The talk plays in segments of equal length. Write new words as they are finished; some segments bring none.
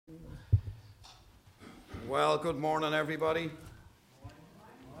Well, good morning, everybody.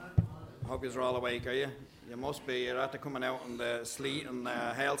 I hope you're all awake, are you? You must be. You're after coming out in the sleet and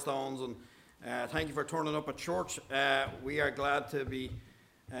hailstones, and thank you for turning up at church. We are glad to be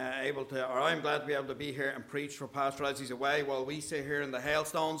I'm glad to be able to be here and preach for Pastor as he's away while we sit here in the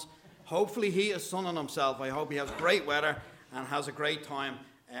hailstones. Hopefully he is sunning himself. I hope he has great weather and has a great time.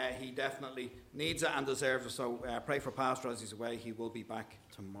 He definitely needs it and deserves it. So pray for Pastor as he's away. He will be back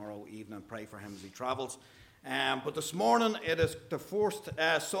tomorrow evening. Pray for him as he travels. But this morning, it is the first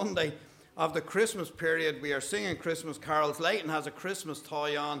Sunday of the Christmas period. We are singing Christmas carols. Leighton has a Christmas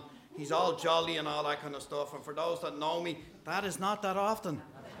tie on. He's all jolly and all that kind of stuff. And for those that know me, that is not that often.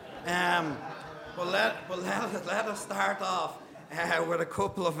 But let us start off with a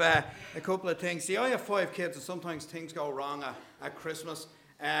couple of things. See, I have 5 kids, and sometimes things go wrong at Christmas.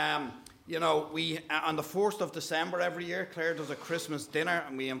 We on the 1st of December every year, Claire does a Christmas dinner,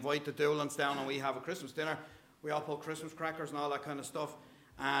 and we invite the Doolans down, and we have a Christmas dinner. We all put Christmas crackers and all that kind of stuff,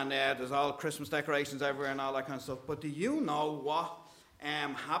 and there's all Christmas decorations everywhere and all that kind of stuff. But do you know what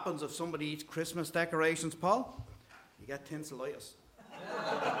happens if somebody eats Christmas decorations, Paul? You get tinselitis.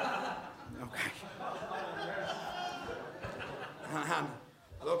 Okay. And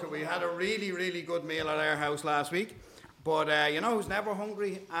look, we had a really, really good meal at our house last week. But you know who's never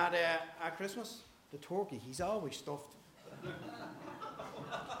hungry at Christmas? The turkey. He's always stuffed.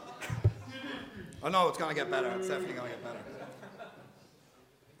 Oh no, it's going to get better. It's definitely going to get better.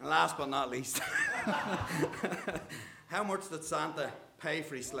 And last but not least, how much did Santa pay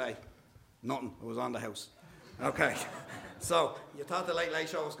for his sleigh? Nothing. It was on the house. Okay. So, you thought the Late Late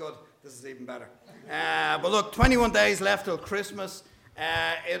Show was good. This is even better. But look, 21 days left till Christmas.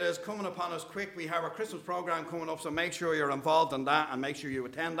 It is coming upon us quick. We have our Christmas program coming up, so make sure you're involved in that and make sure you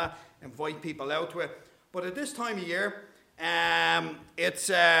attend that. Invite people out to it. But at this time of year, it's,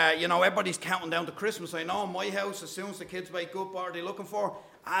 everybody's counting down to Christmas. I know in my house, as soon as the kids wake up, what are they looking for?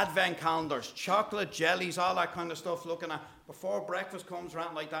 Advent calendars, chocolate, jellies, all that kind of stuff. Looking at before breakfast comes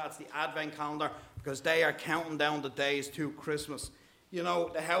around like that, it's the Advent calendar because they are counting down the days to Christmas. You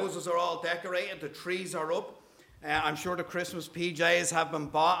know, the houses are all decorated, the trees are up. I'm sure the Christmas PJs have been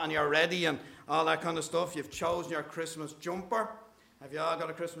bought and you're ready and all that kind of stuff. You've chosen your Christmas jumper. Have you all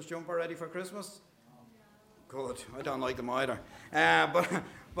got a Christmas jumper ready for Christmas? Good. I don't like them either.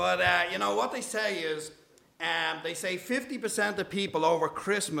 But you know, what they say is, they say 50% of people over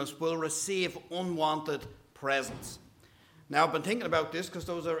Christmas will receive unwanted presents. Now, I've been thinking about this because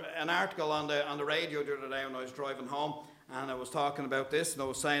there was an article on the radio the other day when I was driving home, and I was talking about this, and I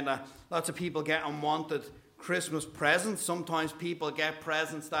was saying that lots of people get unwanted Christmas presents. Sometimes people get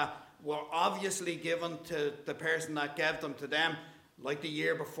presents that were obviously given to the person that gave them to them, like the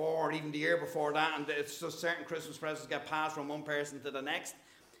year before or even the year before that, and it's just certain Christmas presents get passed from one person to the next.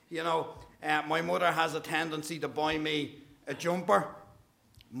 You know, my mother has a tendency to buy me a jumper.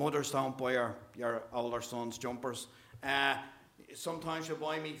 Mothers don't buy your older sons jumpers. Sometimes she'll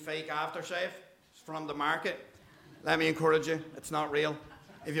buy me fake aftershave from the market. Let me encourage you, it's not real.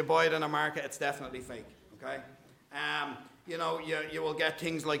 If you buy it in a market, it's definitely fake. Okay, you will get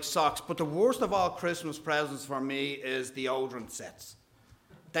things like socks, but the worst of all Christmas presents for me is deodorant sets.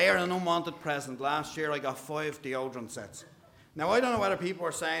 They are an unwanted present. Last year I got 5 deodorant sets. Now I don't know whether people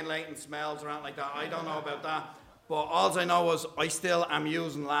are saying latent smells around like that. I don't know about that, but all I know is I still am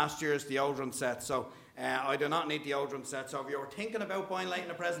using last year's deodorant set, so I do not need deodorant sets. So if you're thinking about buying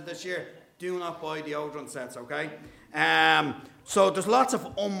latent a present this year, do not buy deodorant sets, okay? So there's lots of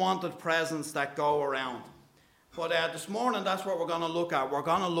unwanted presents that go around. But this morning, that's what we're going to look at. We're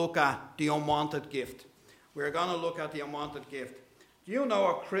going to look at the unwanted gift. We're going to look at the unwanted gift. Do you know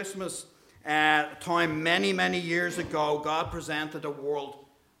at Christmas time, many, many years ago, God presented the world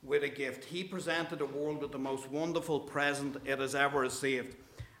with a gift. He presented the world with the most wonderful present it has ever received.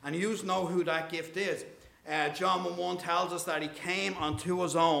 And you know who that gift is. John 1:1 tells us that he came unto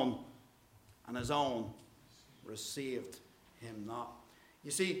his own, and his own received him not. You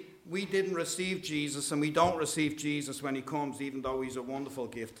see, we didn't receive Jesus, and we don't receive Jesus when he comes, even though he's a wonderful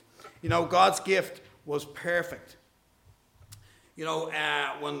gift. You know, God's gift was perfect. You know,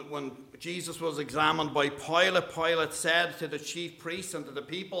 when Jesus was examined by Pilate, Pilate said to the chief priests and to the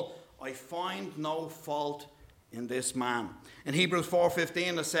people, I find no fault in this man. In Hebrews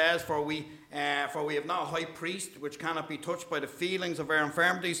 4:15 it says, for we have not a high priest which cannot be touched by the feelings of our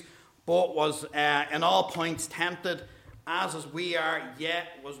infirmities, but was in all points tempted as we are,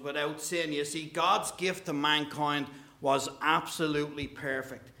 yet was without sin. You see, God's gift to mankind was absolutely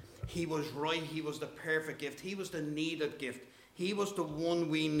perfect. He was right. He was the perfect gift. He was the needed gift. He was the one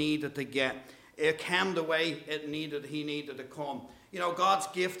we needed to get. It came the way he needed to come. You know, God's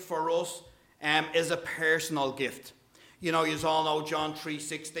gift for us is a personal gift. You know, you all know John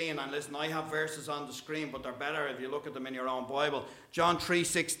 3:16, and listen, I have verses on the screen, but they're better if you look at them in your own Bible. John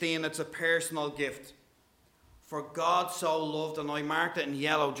 3:16, it's a personal gift. For God so loved, and I marked it in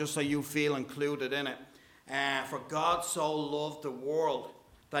yellow just so you feel included in it. For God so loved the world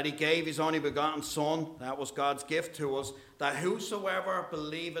that he gave his only begotten Son, that was God's gift to us, that whosoever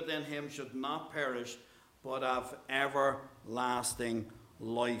believeth in him should not perish, but have everlasting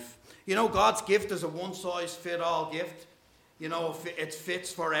life. You know, God's gift is a one-size-fits-all gift. You know, it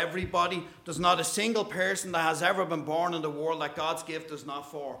fits for everybody. There's not a single person that has ever been born in the world that God's gift is not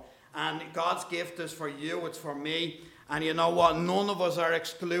for. And God's gift is for you, it's for me. And you know what? None of us are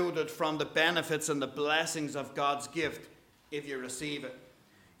excluded from the benefits and the blessings of God's gift if you receive it.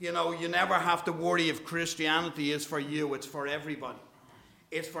 You know, you never have to worry if Christianity is for you. It's for everybody.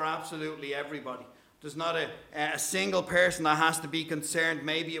 It's for absolutely everybody. There's not a single person that has to be concerned,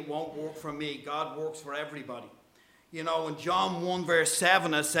 maybe it won't work for me. God works for everybody. You know, in John 1 verse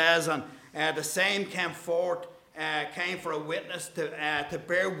 7 it says, and the same came for a witness to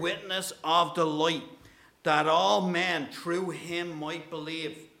bear witness of the light, that all men through him might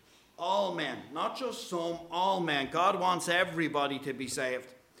believe. All men, not just some, all men. God wants everybody to be saved.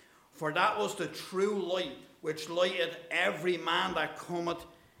 For that was the true light, which lighted every man that cometh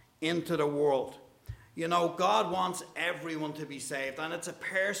into the world. You know, God wants everyone to be saved, and it's a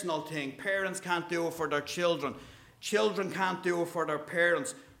personal thing. Parents can't do it for their children. Children can't do it for their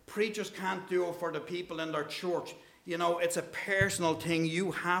parents. Preachers can't do it for the people in their church. You know, it's a personal thing.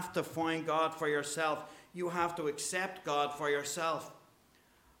 You have to find God for yourself. You have to accept God for yourself.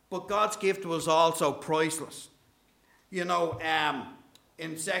 But God's gift was also priceless. You know,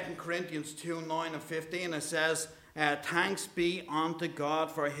 in 2 Corinthians 2, 9 and 15, it says, thanks be unto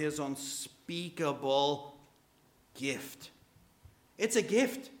God for his unspeakable gift. It's a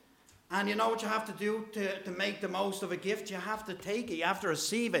gift. And you know what you have to do to make the most of a gift? You have to take it. You have to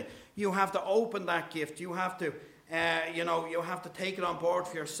receive it. You have to open that gift. You have to, you have to take it on board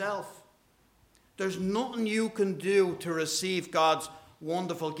for yourself. There's nothing you can do to receive God's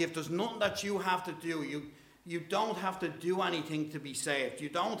wonderful gift. There's nothing that you have to do. You don't have to do anything to be saved. You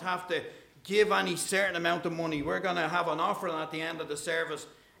don't have to give any certain amount of money. We're going to have an offering at the end of the service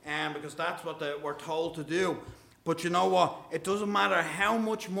because that's what we're told to do. But you know what? It doesn't matter how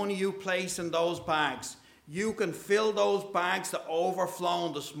much money you place in those bags. You can fill those bags to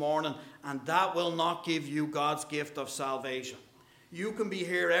overflowing this morning, and that will not give you God's gift of salvation. You can be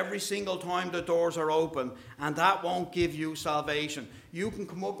here every single time the doors are open, and that won't give you salvation. You can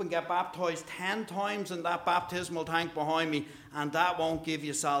come up and get baptized 10 times in that baptismal tank behind me, and that won't give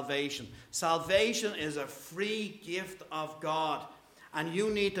you salvation. Salvation is a free gift of God, and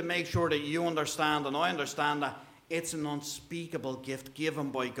you need to make sure that you understand, and I understand, that it's an unspeakable gift given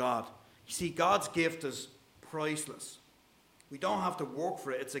by God. You see, God's gift is priceless. We don't have to work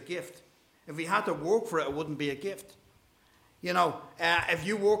for it. It's a gift. If we had to work for it, it wouldn't be a gift. You know, if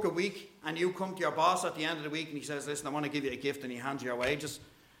you work a week and you come to your boss at the end of the week and he says, listen, I want to give you a gift, and he hands you your wages,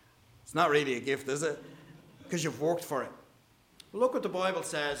 it's not really a gift, is it? Because you've worked for it. Well, look what the Bible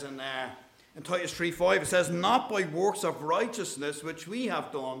says in Titus 3:5. It says, not by works of righteousness which we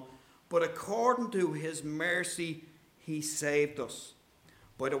have done, but according to his mercy he saved us,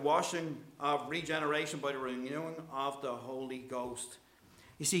 by the washing of regeneration, by the renewing of the Holy Ghost.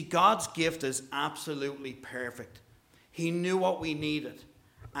 You see, God's gift is absolutely perfect. He knew what we needed,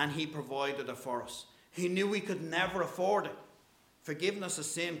 and he provided it for us. He knew we could never afford it. Forgiveness of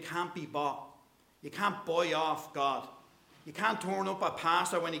sin can't be bought. You can't buy off God. You can't turn up a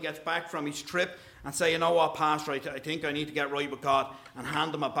pastor when he gets back from his trip and say, you know what, pastor, I think I need to get right with God, and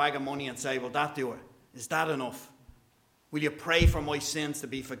hand him a bag of money and say, will that do it? Is that enough? Will you pray for my sins to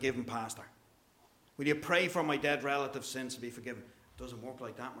be forgiven, pastor? Will you pray for my dead relative's sins to be forgiven? It doesn't work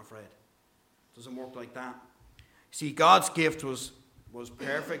like that, I'm afraid. It doesn't work like that. See, God's gift was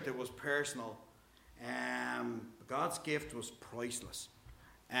perfect. It was personal. God's gift was priceless.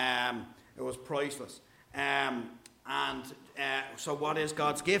 It was priceless. So what is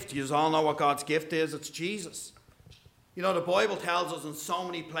God's gift? You all know what God's gift is. It's Jesus. You know, the Bible tells us in so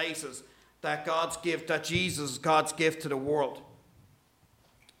many places that Jesus is God's gift to the world.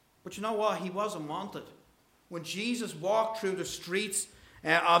 But you know what? He wasn't wanted. When Jesus walked through the streets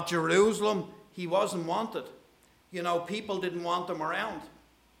of Jerusalem, he wasn't wanted. You know, people didn't want him around.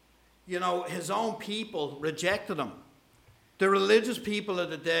 You know, his own people rejected him. The religious people of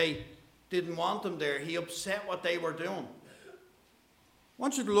the day didn't want him there. He upset what they were doing. I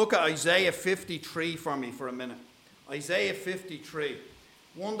want you to look at Isaiah 53 for me for a minute. Isaiah 53.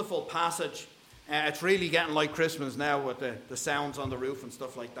 Wonderful passage. It's really getting like Christmas now with the sounds on the roof and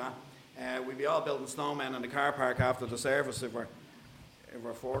stuff like that. We'd be all building snowmen in the car park after the service if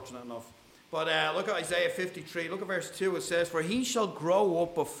we're fortunate enough. But look at Isaiah 53. Look at verse 2. It says, "For he shall grow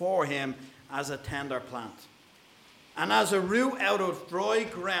up before him as a tender plant, and as a root out of dry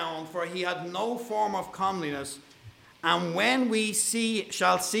ground, for he had no form of comeliness. And when we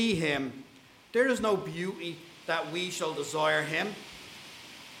shall see him, there is no beauty that we shall desire him.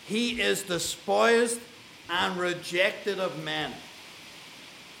 He is despised and rejected of men."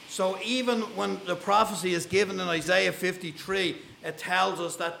 So even when the prophecy is given in Isaiah 53, it tells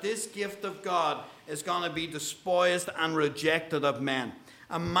us that this gift of God is going to be despised and rejected of men.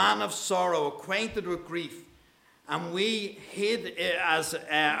 A man of sorrow, acquainted with grief. And we hid as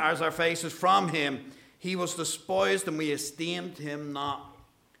our faces from him. He was despised and we esteemed him not.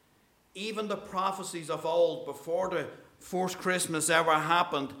 Even the prophecies of old, before the first Christmas ever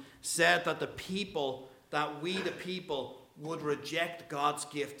happened, said that the people would reject God's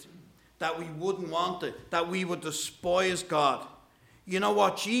gift, that we wouldn't want it, that we would despise God. You know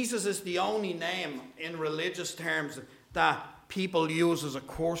what? Jesus is the only name in religious terms that people use as a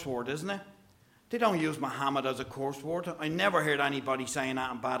curse word, isn't it? They don't use Muhammad as a curse word. I never heard anybody saying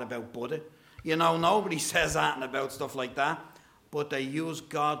anything bad about Buddha. You know, nobody says anything about stuff like that. But they use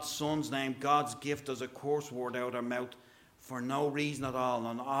God's Son's name, God's gift, as a curse word out of their mouth for no reason at all.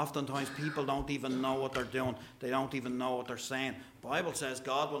 And oftentimes people don't even know what they're doing. They don't even know what they're saying. The Bible says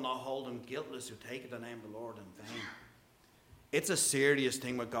God will not hold them guiltless who take the name of the Lord in vain. It's a serious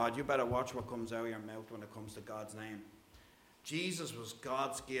thing with God. You better watch what comes out of your mouth when it comes to God's name. Jesus was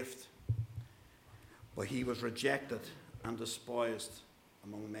God's gift, but he was rejected and despised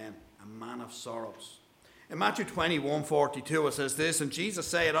among men, a man of sorrows. In Matthew 21:42 it says this, "And Jesus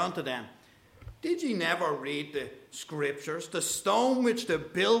said unto them, Did ye never read the scriptures? The stone which the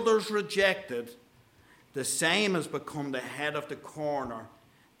builders rejected, the same has become the head of the corner.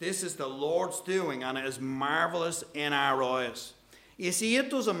 This is the Lord's doing, and it is marvelous in our eyes." You see,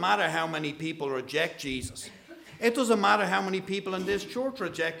 it doesn't matter how many people reject Jesus. It doesn't matter how many people in this church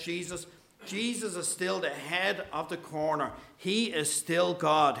reject Jesus. Jesus is still the head of the corner. He is still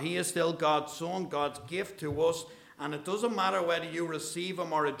God. He is still God's Son, God's gift to us. And it doesn't matter whether you receive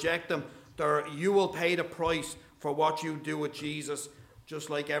him or reject him. You will pay the price for what you do with Jesus,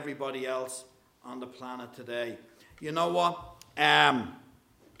 just like everybody else on the planet today. You know what?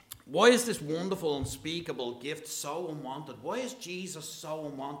 Why is this wonderful, unspeakable gift so unwanted? Why is Jesus so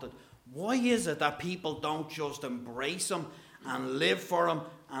unwanted? Why is it that people don't just embrace him and live for him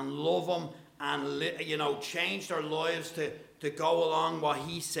and love him and change their lives to go along what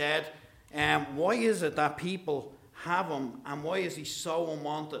he said? Why is it that people have him, and why is he so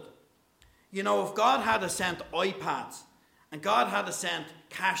unwanted? You know, if God had sent iPads and God had sent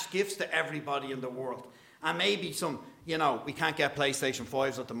cash gifts to everybody in the world, and maybe some, we can't get PlayStation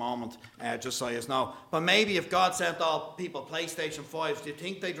 5s at the moment, just so you know, but maybe if God sent all people PlayStation 5s, do you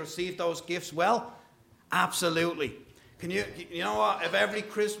think they'd receive those gifts well? Absolutely. You know what? If every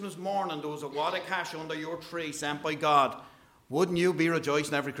Christmas morning there was a wad of cash under your tree sent by God, wouldn't you be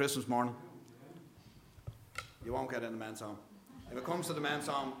rejoicing every Christmas morning? You won't get in the men's home. If it comes to the men's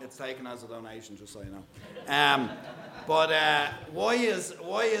home, it's taken as a donation, just so you know. But why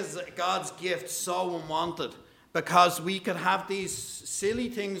is God's gift so unwanted? Because we could have these silly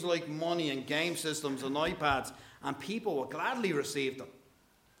things like money and game systems and iPads, and people would gladly receive them.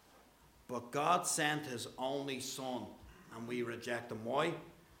 But God sent his only Son, and we reject him. Why?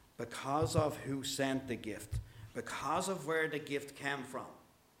 Because of who sent the gift. Because of where the gift came from.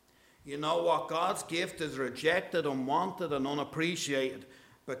 You know what? God's gift is rejected, unwanted, and unappreciated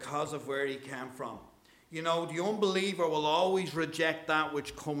because of where he came from. You know, the unbeliever will always reject that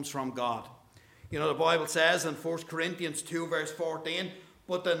which comes from God. You know, the Bible says in 1 Corinthians 2 verse 14,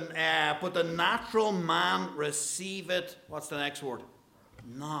 but the natural man receiveth, what's the next word?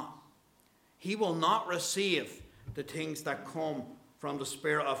 Not. He will not receive the things that come from the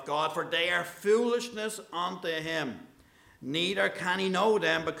Spirit of God, for they are foolishness unto him. Neither can he know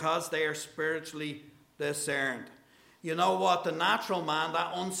them, because they are spiritually discerned. You know what? The natural man,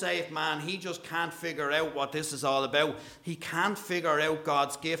 that unsaved man, he just can't figure out what this is all about. He can't figure out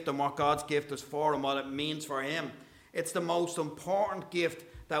God's gift and what God's gift is for and what it means for him. It's the most important gift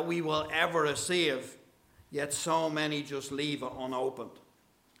that we will ever receive, yet so many just leave it unopened.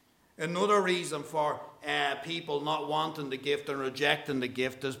 Another reason for people not wanting the gift and rejecting the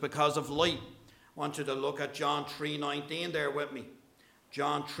gift is because of light. I want you to look at John 3:19 there with me.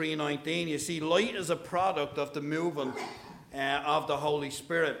 John 3:19. You see, light is a product of the moving of the Holy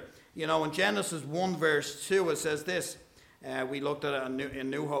Spirit. You know, in Genesis 1 verse 2 it says this. We looked at it in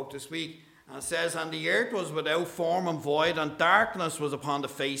New Hope this week. And it says, and the earth was without form and void, and darkness was upon the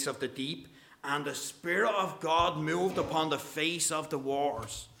face of the deep, and the Spirit of God moved upon the face of the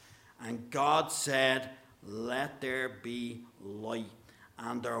waters. And God said, let there be light.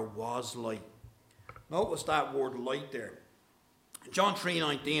 And there was light. Notice that word light there. John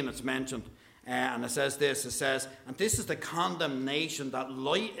 3:19 it's mentioned. And it says this, it says, and this is the condemnation, that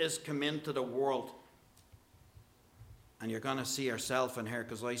light is come into the world. And you're going to see yourself in here,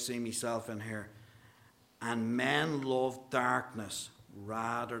 because I see myself in here. And men love darkness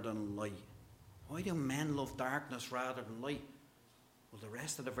rather than light. Why do men love darkness rather than light? Well, the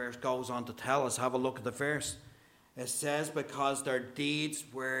rest of the verse goes on to tell us. Have a look at the verse. It says, because their deeds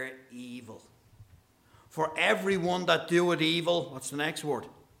were evil. For everyone that doeth evil, what's the next word?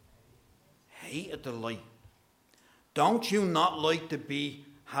 Hated the light. Don't you not like to be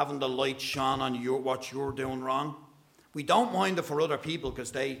having the light shone on what you're doing wrong? We don't mind it for other people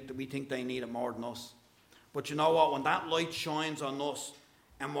because we think they need it more than us. But you know what? When that light shines on us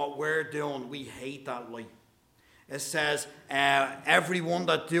and what we're doing, we hate that light. It says, everyone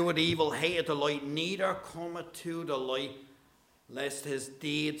that doeth evil hated the light, neither cometh to the light, lest his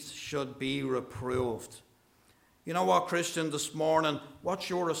deeds should be reproved. You know what, Christian, this morning, what's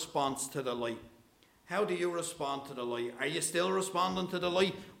your response to the light? How do you respond to the light? Are you still responding to the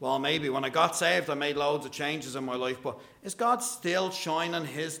light? Well, maybe when I got saved, I made loads of changes in my life, but is God still shining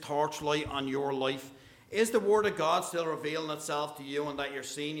his torchlight on your life? Is the Word of God still revealing itself to you, and that you're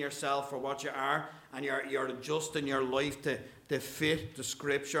seeing yourself for what you are, and you're adjusting your life to fit the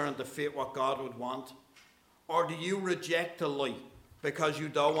Scripture and to fit what God would want? Or do you reject the light because you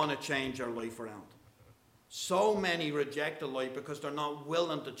don't want to change your life around? So many reject the light because they're not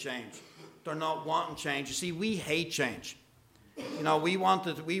willing to change. They're not wanting change. You see, we hate change. You know, we want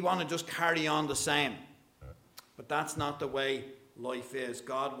to just carry on the same. But that's not the way life is.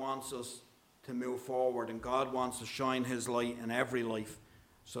 God wants us to move forward, and God wants to shine his light in every life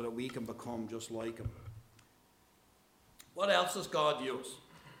so that we can become just like him. What else does God use?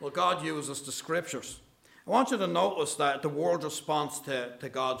 Well, God uses the Scriptures. I want you to notice that the world's response to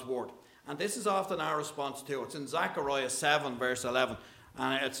God's word. And this is often our response too. It's in Zechariah 7, verse 11.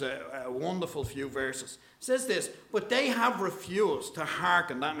 And it's a wonderful few verses. It says this, but they have refused to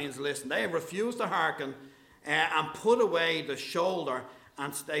hearken. That means listen. They have refused to hearken and put away the shoulder.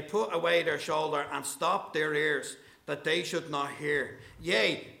 And they put away their shoulder and stopped their ears, that they should not hear.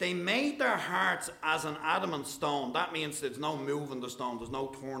 Yea, they made their hearts as an adamant stone. That means there's no moving the stone. There's no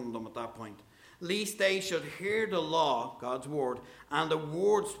turning them at that point. Lest they should hear the law, God's word, and the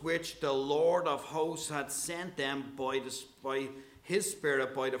words which the Lord of hosts had sent them by his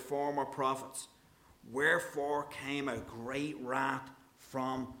Spirit, by the former prophets. Wherefore came a great wrath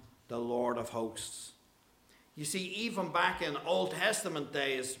from the Lord of hosts. You see, even back in Old Testament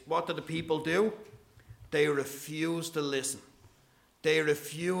days, what did the people do? They refused to listen. They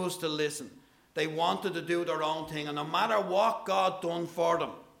refused to listen. They wanted to do their own thing, and no matter what God done for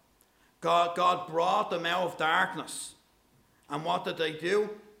them, God brought them out of darkness. And what did they do?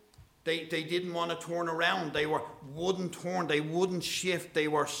 They didn't want to turn around. They wouldn't turn. They wouldn't shift. They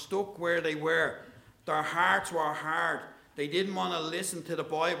were stuck where they were. Their hearts were hard. They didn't want to listen to the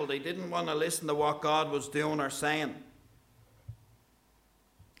Bible. They didn't want to listen to what God was doing or saying.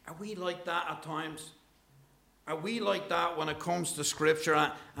 Are we like that at times? Are we like that when it comes to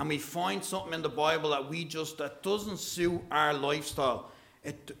Scripture and we find something in the Bible that doesn't suit our lifestyle?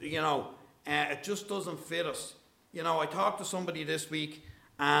 It just doesn't fit us. You know, I talked to somebody this week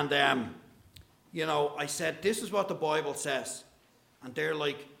and, I said, this is what the Bible says. And they're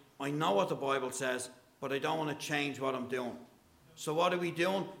like, I know what the Bible says, but I don't want to change what I'm doing. So what are we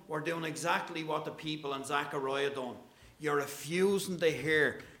doing? We're doing exactly what the people in Zechariah done. You're refusing to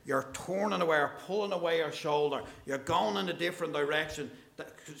hear. You're turning away or pulling away your shoulder. You're going in a different direction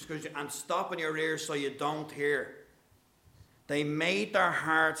and stopping your ears so you don't hear. They made their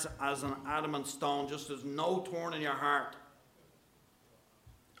hearts as an adamant stone, just as no turn in your heart.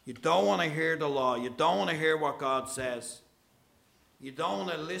 You don't want to hear the law. You don't want to hear what God says. You don't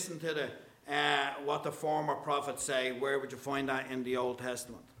want to listen to what the former prophets say. Where would you find that in the Old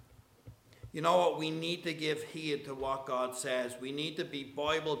Testament? You know what? We need to give heed to what God says. We need to be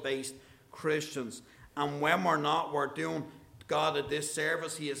Bible-based Christians. And when we're not, we're doing God a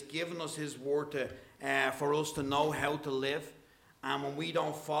disservice. He has given us his word for us to know how to live. And when we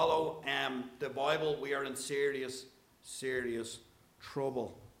don't follow the Bible, we are in serious, serious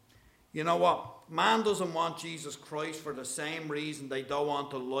trouble. You know what? Man doesn't want Jesus Christ for the same reason they don't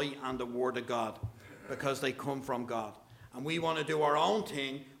want the light and the Word of God, because they come from God. And we want to do our own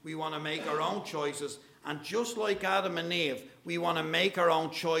thing. We want to make our own choices. And just like Adam and Eve, we want to make our own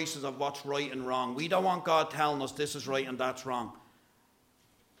choices of what's right and wrong. We don't want God telling us this is right and that's wrong.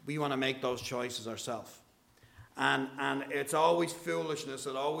 We want to make those choices ourselves. And it's always foolishness.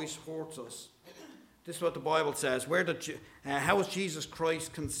 It always hurts us. This is what the Bible says. How was Jesus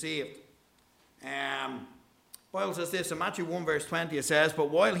Christ conceived? The Bible says this in Matthew 1 verse 20. It says, "But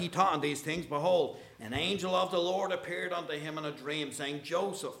while he taught on these things, behold, an angel of the Lord appeared unto him in a dream, saying,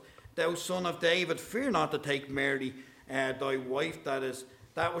 Joseph, thou son of David, fear not to take Mary, thy wife,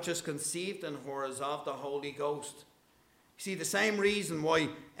 that which is conceived in her is of the Holy Ghost." See, the same reason why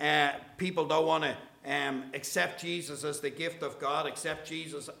people don't want to accept Jesus as the gift of God, accept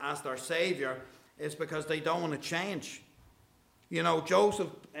Jesus as their Saviour, is because they don't want to change. You know, Joseph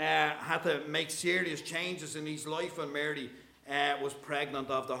had to make serious changes in his life when Mary was pregnant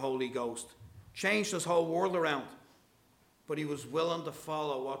of the Holy Ghost. Changed his whole world around. But he was willing to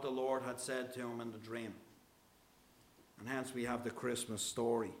follow what the Lord had said to him in the dream. And hence we have the Christmas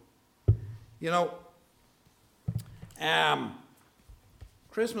story. You know,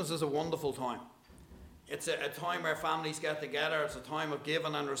 Christmas is a wonderful time. It's a time where families get together. It's a time of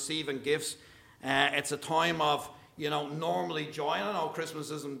giving and receiving gifts. It's a time of, normally joy. I know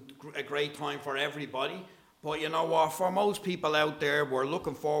Christmas isn't a great time for everybody. But you know what? For most people out there, we're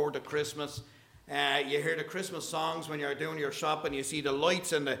looking forward to Christmas. You hear the Christmas songs when you're doing your shopping. You see the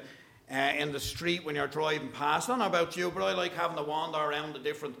lights in the street when you're driving past. I don't know about you, but I like having to wander around the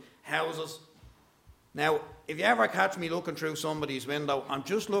different houses. Now, if you ever catch me looking through somebody's window, I'm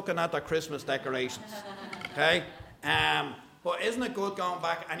just looking at their Christmas decorations. Okay? But isn't it good going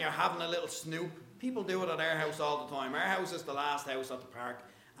back and you're having a little snoop? People do it at our house all the time. Our house is the last house at the park,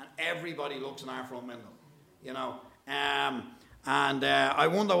 and everybody looks in our front window. I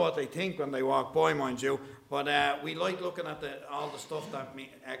wonder what they think when they walk by, mind you. But we like looking at all the stuff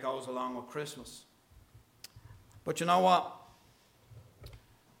that goes along with Christmas. But you know what?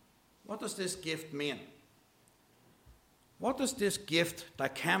 What does this gift mean? What does this gift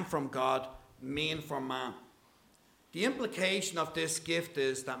that came from God mean for man? The implication of this gift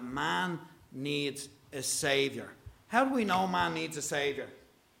is that man needs a Saviour. How do we know man needs a Saviour?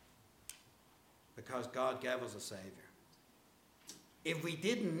 Because God gave us a Saviour. If we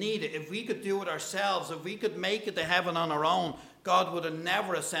didn't need it, if we could do it ourselves, if we could make it to heaven on our own, God would have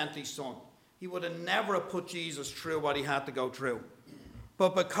never have sent his Son. He would have never have put Jesus through what he had to go through.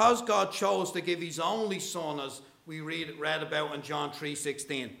 But because God chose to give his only Son, as we read about in John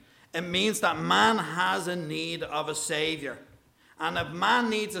 3:16, it means that man has a need of a Saviour. And if man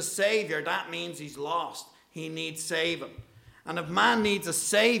needs a Saviour, that means he's lost. He needs saving. And if man needs a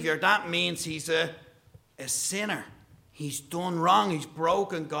Saviour, that means he's a sinner. He's done wrong. He's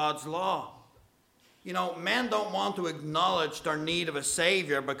broken God's law. Men don't want to acknowledge their need of a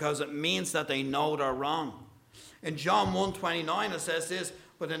Saviour because it means that they know they're wrong. In John 1:29 it says this,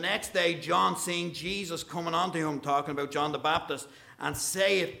 "But the next day John, seeing Jesus coming unto him," talking about John the Baptist, "and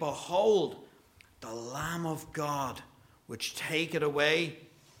saith, Behold, the Lamb of God, which taketh away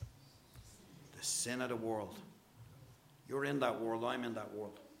the sin of the world." You're in that world, I'm in that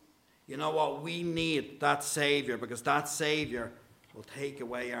world. You know what? We need that Saviour because that Saviour will take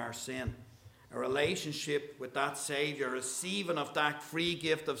away our sin. A relationship with that Saviour, receiving of that free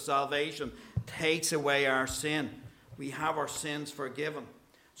gift of salvation, takes away our sin. We have our sins forgiven.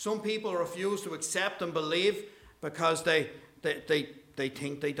 Some people refuse to accept and believe because they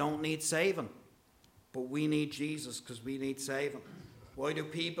think they don't need saving. But we need Jesus because we need saving. Why do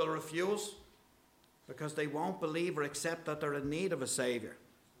people refuse? Because they won't believe or accept that they're in need of a Saviour.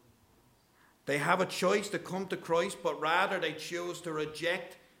 They have a choice to come to Christ, but rather they choose to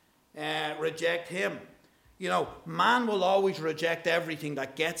reject him. Man will always reject everything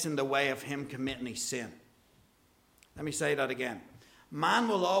that gets in the way of him committing his sin. Let me say that again. Man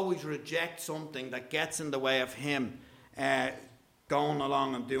will always reject something that gets in the way of him going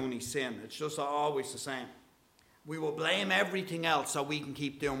along and doing his sin. It's just always the same. We will blame everything else so we can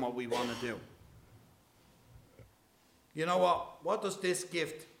keep doing what we want to do. You know what? What does this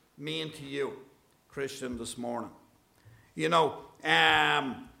gift mean to you, Christian, this morning?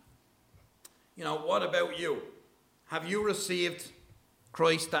 What about you? Have you received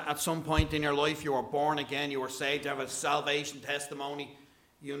Christ at some point in your life? You were born again, you were saved, you have a salvation testimony.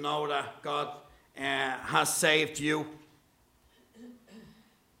 You know that God has saved you.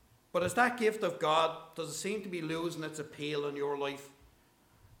 But is that gift of God, does it seem to be losing its appeal in your life?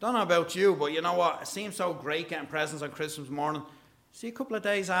 Don't know about you, but you know what? It seems so great getting presents on Christmas morning. See, a couple of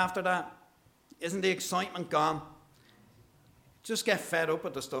days after that, isn't the excitement gone? Just get fed up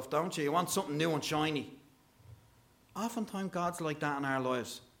with the stuff, don't you? You want something new and shiny. Oftentimes God's like that in our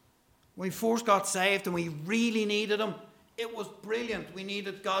lives. When we first got saved and we really needed him, it was brilliant. We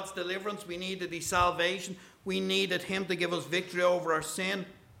needed God's deliverance. We needed his salvation. We needed him to give us victory over our sin.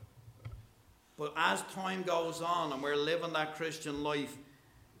 But as time goes on and we're living that Christian life,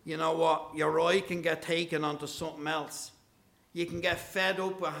 you know what? Your eye can get taken onto something else. You can get fed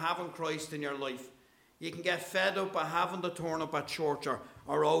up with having Christ in your life. You can get fed up by having to turn up at church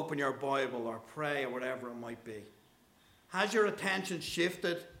or open your Bible or pray or whatever it might be. Has your attention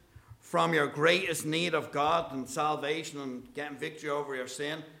shifted from your greatest need of God and salvation and getting victory over your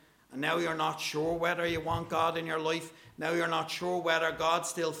sin, and now you're not sure whether you want God in your life? Now you're not sure whether God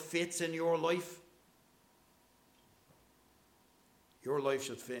still fits in your life? Your life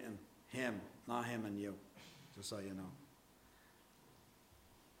should fit in him, not him and you, just so you know.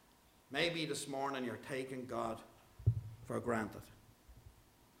 Maybe this morning you're taking God for granted.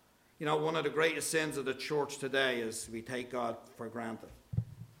 You know, one of the greatest sins of the church today is we take God for granted.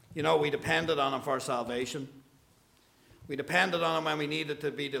 You know, we depended on him for salvation. We depended on him when we needed to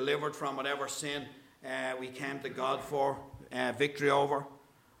be delivered from whatever sin we came to God for victory over.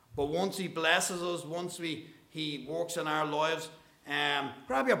 But once he blesses us, once he works in our lives,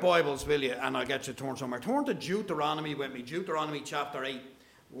 grab your Bibles, will you, and I'll get you to turn somewhere. Turn to Deuteronomy with me. Deuteronomy chapter 8.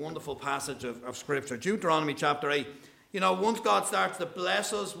 Wonderful passage of Scripture. Deuteronomy chapter 8. You know, once God starts to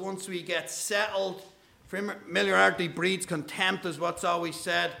bless us, once we get settled, familiarity breeds contempt is what's always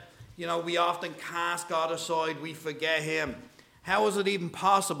said. You know, we often cast God aside. We forget him. How is it even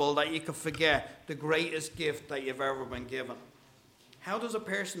possible that you could forget the greatest gift that you've ever been given? How does a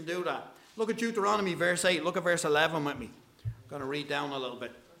person do that? Look at Deuteronomy verse 8. Look at verse 11 with me. I'm going to read down a little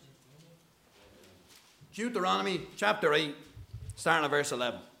bit. Deuteronomy chapter 8, starting at verse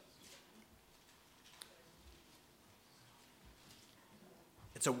 11.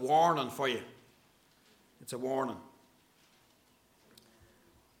 It's a warning for you. It's a warning.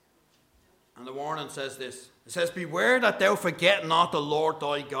 And the warning says this. It says, "Beware that thou forget not the Lord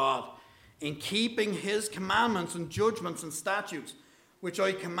thy God, in keeping his commandments and judgments and statutes, which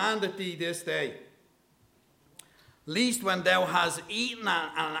I commanded thee this day. Lest when thou hast eaten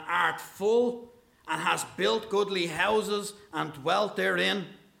and art full, and hast built goodly houses and dwelt therein,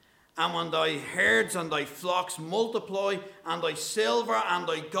 and when thy herds and thy flocks multiply, and thy silver and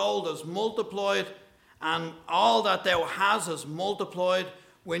thy gold is multiplied, and all that thou hast is multiplied,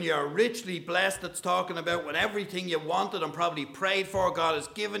 when you're richly blessed," it's talking about when everything you wanted and probably prayed for, God has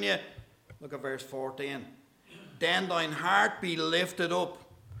given you. Look at verse 14. "Then thine heart be lifted up,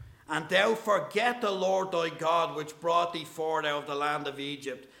 and thou forget the Lord thy God, which brought thee forth out of the land of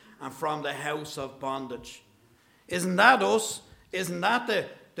Egypt, and from the house of bondage." Isn't that us? Isn't that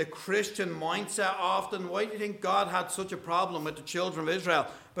the Christian mindset often? Why do you think God had such a problem with the children of Israel?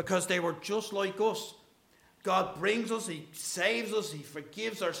 Because they were just like us. God brings us, he saves us, he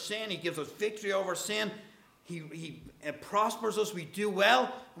forgives our sin, he gives us victory over sin, he prospers us, we do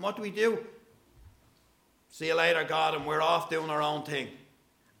well, and what do? See you later, God, and we're off doing our own thing.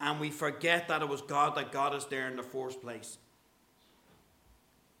 And we forget that it was God that got us there in the first place.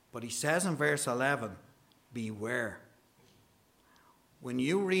 But he says in verse 11, beware. When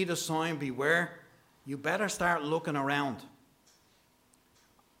you read a sign, beware, you better start looking around.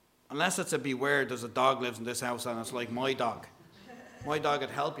 Unless it's a beware, there's a dog lives in this house and it's like my dog. My dog would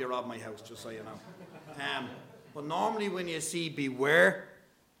help you rob my house, just so you know. But normally when you see beware,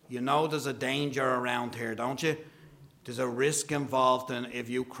 you know there's a danger around here, don't you? There's a risk involved in if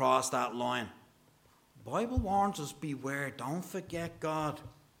you cross that line. The Bible warns us, beware, don't forget God.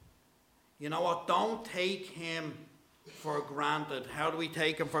 You know what? Don't take him for granted. How do we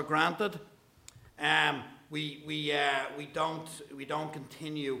take him for granted? We don't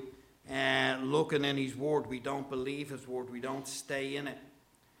continue looking in his word. We don't believe his word. We don't stay in it.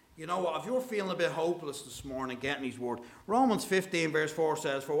 You know what? If you're feeling a bit hopeless this morning getting his word, Romans 15 verse 4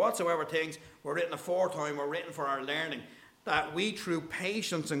 says, "For whatsoever things were written aforetime were written for our learning, that we through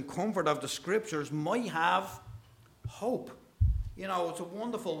patience and comfort of the scriptures might have hope." You know, it's a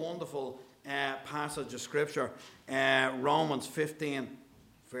wonderful, wonderful passage of scripture. Romans 15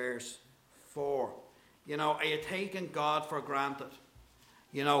 verse 4. You know, are you taking God for granted?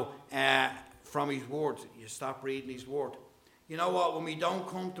 You know, from his word. You stop reading his word. You know what? When we don't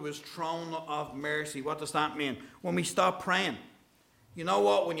come to his throne of mercy, what does that mean? When we stop praying. You know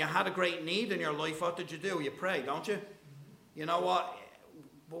what? When you had a great need in your life, what did you do? You pray, don't you? You know what?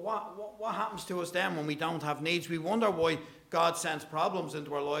 But what happens to us then when we don't have needs? We wonder why God sends problems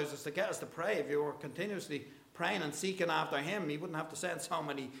into our lives, is to get us to pray. If you were continuously praying and seeking after him, he wouldn't have to send so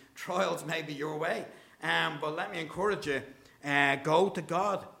many trials maybe your way. But let me encourage you, go to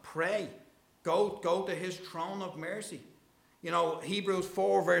God, pray. Go to his throne of mercy. You know, Hebrews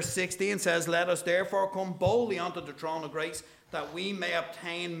 4 verse 16 says, let us therefore come boldly unto the throne of grace, that we may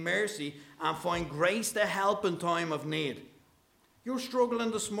obtain mercy and find grace to help in time of need. You're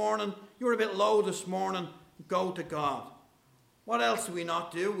struggling this morning, you're a bit low this morning, go to God. What else do we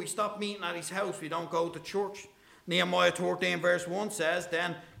not do? We stop meeting at his house, we don't go to church. Nehemiah 13 verse 1 says,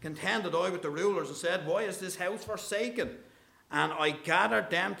 then contended I with the rulers and said, why is this house forsaken? And I gathered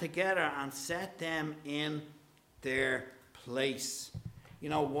them together and set them in their place. You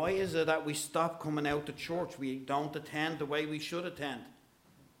know, why is it that we stop coming out to church? We don't attend the way we should attend.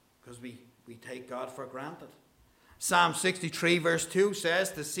 Because we take God for granted. Psalm 63 verse 2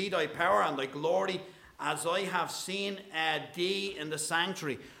 says, to see thy power and thy glory as I have seen thee in the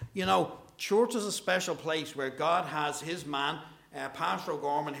sanctuary. You know, church is a special place where God has his man, Pastor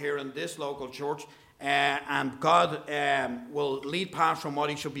O'Gorman here in this local church, and God will lead Pastor on what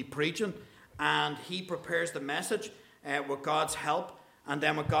he should be preaching, and he prepares the message with God's help, and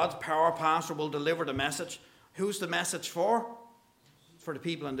then with God's power, Pastor will deliver the message. Who's the message for? It's for the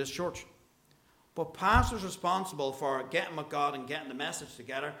people in this church. But Pastor's responsible for getting with God and getting the message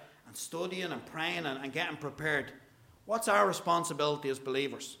together and studying and praying and getting prepared. What's our responsibility as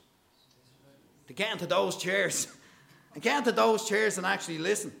believers? To get into those chairs. And get into those chairs and actually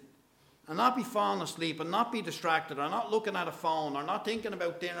listen. And not be falling asleep and not be distracted or not looking at a phone or not thinking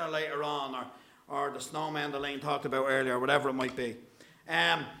about dinner later on or the snowman that Lane talked about earlier, or whatever it might be.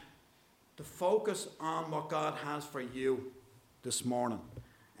 To focus on what God has for you this morning.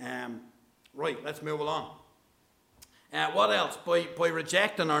 Right, let's move along. What else? By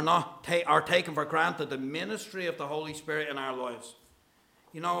rejecting or taking for granted the ministry of the Holy Spirit in our lives.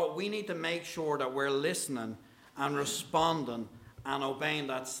 You know, we need to make sure that we're listening and responding and obeying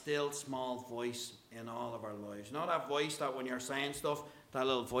that still small voice in all of our lives. You know that voice that when you're saying stuff, that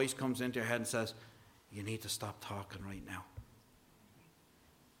little voice comes into your head and says, you need to stop talking right now.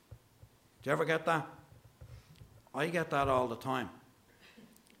 Do you ever get that? I get that all the time.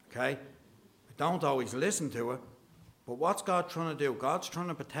 Okay? I don't always listen to it, but what's God trying to do? God's trying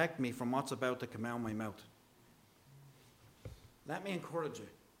to protect me from what's about to come out of my mouth. Let me encourage you.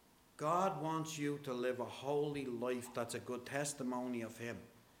 God wants you to live a holy life that's a good testimony of him.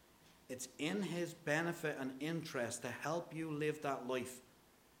 It's in his benefit and interest to help you live that life.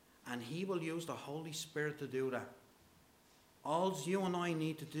 And he will use the Holy Spirit to do that. All you and I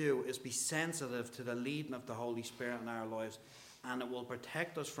need to do is be sensitive to the leading of the Holy Spirit in our lives, and it will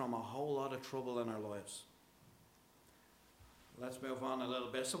protect us from a whole lot of trouble in our lives. Let's move on a little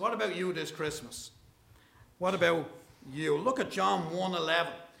bit. So what about you this Christmas? What about you? Look at John 1:11.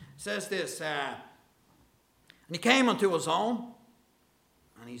 It says this, and he came unto his own,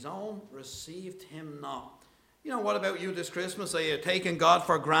 and his own received him not. You know, what about you this Christmas? Are you taking God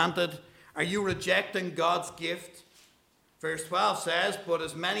for granted? Are you rejecting God's gift? Verse 12 says, but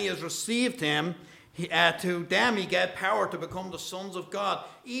as many as received him, to them he gave power to become the sons of God,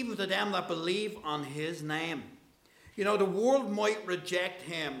 even to them that believe on his name. You know, the world might reject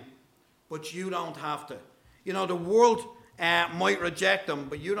him, but you don't have to. You know, the world might reject him,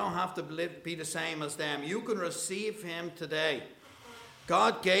 but you don't have to be the same as them. You can receive him today.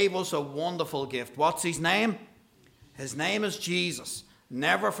 God gave us a wonderful gift. What's his name? His name is Jesus.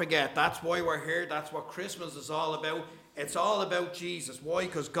 Never forget. That's why we're here. That's what Christmas is all about. It's all about Jesus. Why?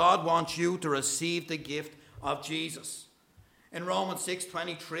 Because God wants you to receive the gift of Jesus. In Romans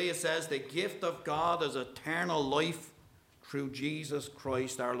 6:23 it says, the gift of God is eternal life through Jesus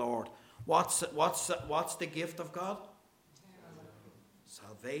Christ our Lord. What's the gift of God?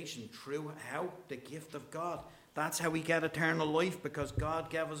 Salvation through how? The gift of God. That's how we get eternal life, because God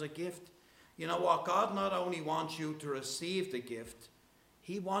gave us a gift. You know what? God not only wants you to receive the gift,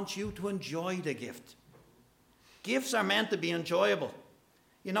 he wants you to enjoy the gift. Gifts are meant to be enjoyable.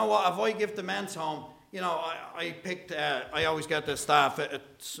 You know what? If I give the men's home, you know, I always get the staff a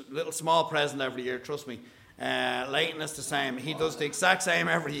little small present every year, trust me. Leighton is the same. He does the exact same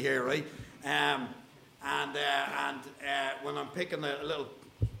every year, right? When I'm picking a little,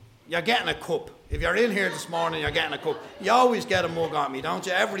 you're getting a cup. If you're in here this morning, you're getting a cup. You always get a mug on me, don't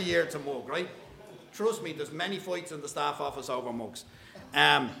you? Every year it's a mug, right? Trust me, there's many fights in the staff office over mugs.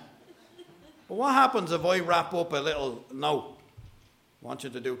 But what happens if I wrap up a little note? I want you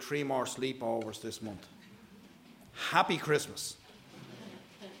to do 3 more sleepovers this month. Happy Christmas.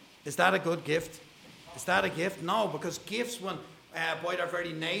 Is that a good gift? Is that a gift? No, because gifts, when by their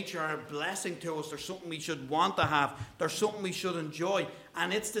very nature, are a blessing to us. They're something we should want to have. They're something we should enjoy.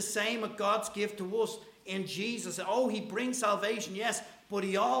 And it's the same with God's gift to us in Jesus. Oh, he brings salvation, yes, but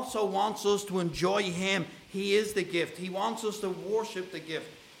he also wants us to enjoy him. He is the gift. He wants us to worship the gift.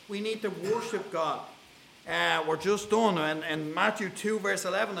 We need to worship God. were just done. And in Matthew 2 verse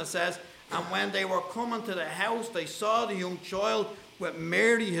 11 it says, and when they were coming to the house, they saw the young child with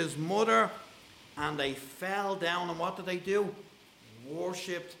Mary his mother, and they fell down, and what did they do?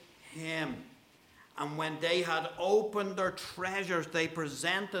 Worshipped him. And when they had opened their treasures, they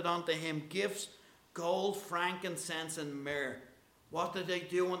presented unto him gifts, gold, frankincense, and myrrh. What did they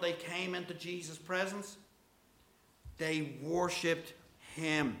do when they came into Jesus' presence? They worshipped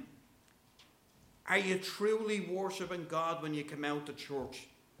him. Are you truly worshipping God when you come out to church?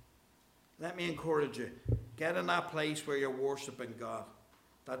 Let me encourage you. Get in that place where you're worshipping God,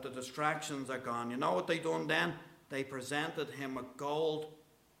 that the distractions are gone. You know what they done then? They presented him with gold,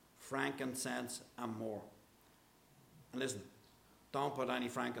 frankincense, and myrrh. And listen, don't put any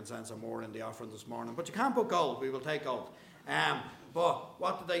frankincense or myrrh in the offering this morning. But you can't put gold. We will take gold. But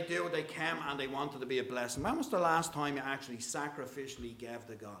what did they do? They came and they wanted to be a blessing. When was the last time you actually sacrificially gave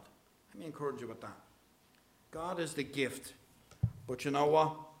to God? Let me encourage you with that. God is the gift. But you know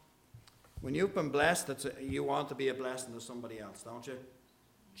what? When you've been blessed, you want to be a blessing to somebody else, don't you?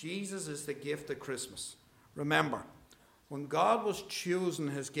 Jesus is the gift of Christmas. Remember, when God was choosing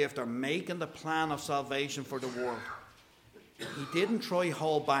his gift or making the plan of salvation for the world, he didn't try to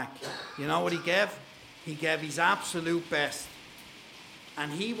hold back. You know what he gave? He gave his absolute best.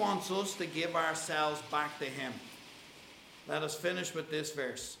 And he wants us to give ourselves back to him. Let us finish with this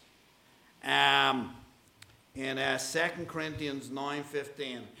verse. In 2 Corinthians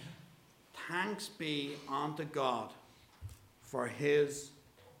 9:15. Thanks be unto God for his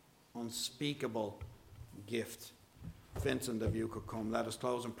unspeakable gift. Vincent, if you could come, let us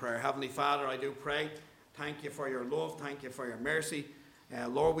close in prayer. Heavenly Father, I do pray, thank you for your love, thank you for your mercy.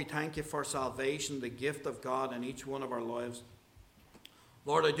 Lord, we thank you for salvation, the gift of God in each one of our lives.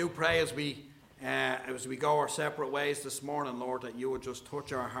 Lord, I do pray as we go our separate ways this morning, Lord, that you would just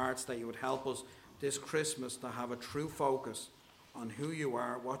touch our hearts, that you would help us this Christmas to have a true focus on who you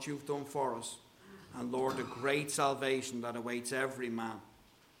are, what you've done for us, and Lord, the great salvation that awaits every man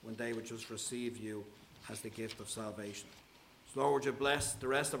when they would just receive you as the gift of salvation. So Lord, would you bless the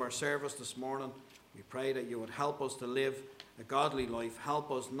rest of our service this morning. We pray that you would help us to live a godly life. Help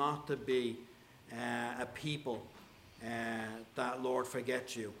us not to be a people that, Lord,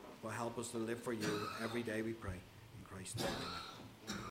 forget you, but help us to live for you every day, we pray. In Christ's name.